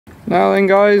Now then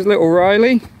guys, little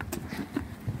Riley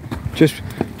just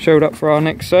showed up for our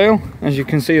next sale. As you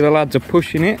can see, the lads are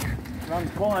pushing it.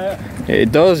 Runs quiet.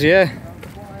 It does, yeah.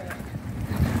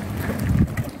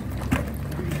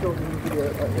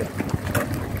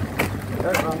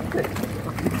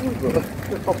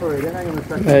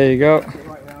 There you go.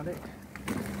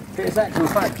 It's actual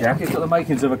fact, Jack, it's got the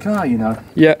makings of a car, you know.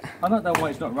 Yeah. I don't know why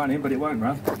it's not running, but it won't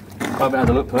run. I haven't had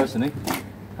a look personally,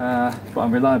 but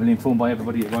I'm reliably informed by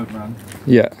everybody it won't run.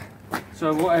 Yeah.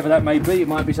 So whatever that may be, it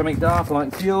might be something daft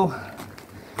like fuel.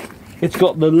 It's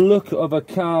got the look of a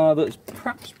car that's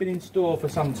perhaps been in store for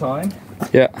some time.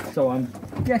 Yeah. So I'm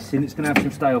guessing it's going to have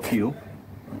some stale fuel.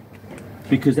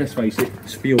 Because let's face it,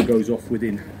 fuel goes off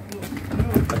within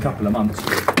a couple of months.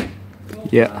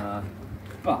 Yeah.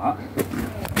 But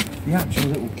the actual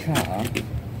little car,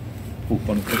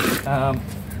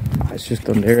 it's just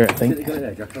under here, I think. Did it go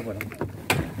there, Jack?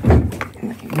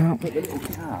 No. But the little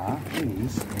car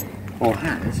is, or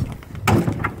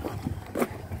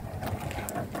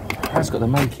has got the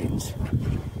makings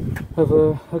of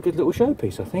a good little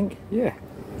showpiece, I think. Yeah.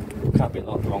 Can't be a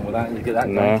lot wrong with that. Look at that,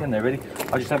 no. Can they really?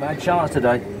 I just haven't had a chance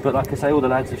today. But like I say, all the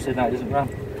lads have said that it doesn't run.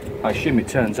 I assume it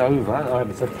turns over. I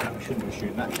haven't said that. I shouldn't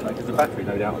assume that today because the battery,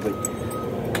 no doubt, will be.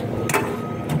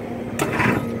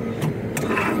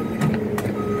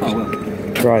 Oh well.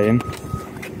 Trying.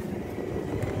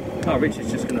 Oh, Richard's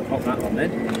just going to pop that on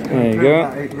then. There you go.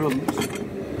 It runs.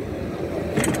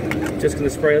 Just going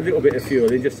to spray a little bit of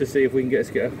fuel in just to see if we can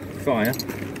get a fire.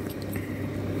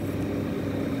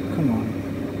 Come on.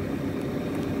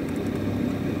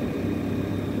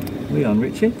 We on,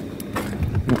 Richie?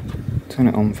 No, turn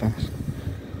it on first.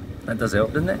 That does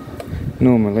help, doesn't it?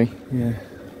 Normally. Yeah.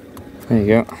 There you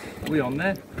go. We on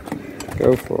there?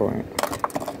 Go for it.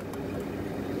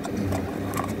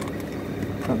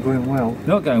 Not going well.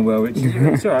 Not going well, Richie.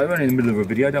 It's alright, we're only in the middle of a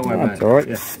video, don't worry about it. That's alright.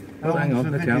 Yeah. Oh, hang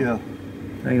on, look out.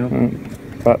 Hang on.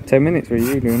 About 10 minutes were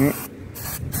you doing it?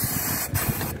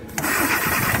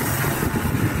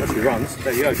 Once it runs,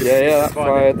 there you go. Just yeah, that's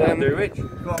fired then. Do, Rich.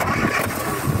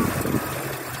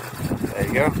 There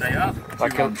you go. There you are.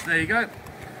 She runs. There you go.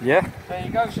 Yeah. There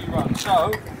you go, she runs.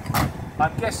 So,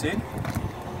 I'm guessing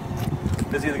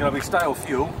there's either going to be stale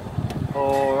fuel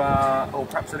or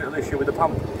perhaps a little issue with the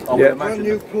pump. Yeah, brand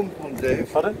new pump on, Dave.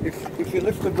 Pardon? If you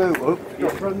lift the boot up,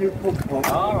 got brand new pump on.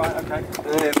 Oh, right, okay.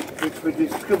 Which we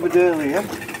discovered earlier.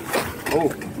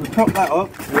 Oh, we propped that up.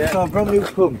 Yeah. It's our brand new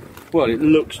pump. Well, it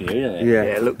looks new, doesn't it? Yeah,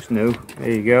 it looks new.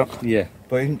 There you go. Yeah.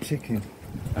 But it ain't ticking.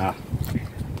 Ah.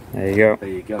 There you go. There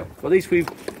you go. Well, at least we've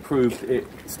proved it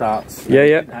starts. Yeah,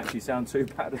 yeah. It didn't actually sound too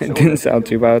bad at all. It didn't sound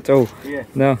too bad at all. Yeah.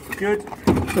 No. Good.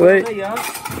 Wait. There you are.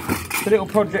 It's a little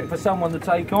project for someone to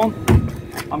take on.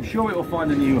 I'm sure it will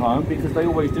find a new home because they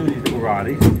always do these little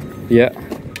rideys. Yeah.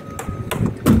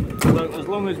 So as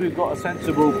long as we've got a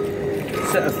sensible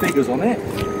set of figures on it,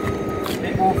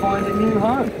 it will find a new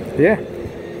home. Yeah.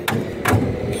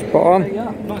 Spot on. There you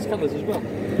are. Nice colours as well.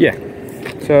 Yeah.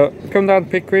 So come down to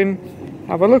Pickering,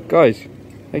 have a look guys.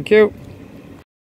 Thank you.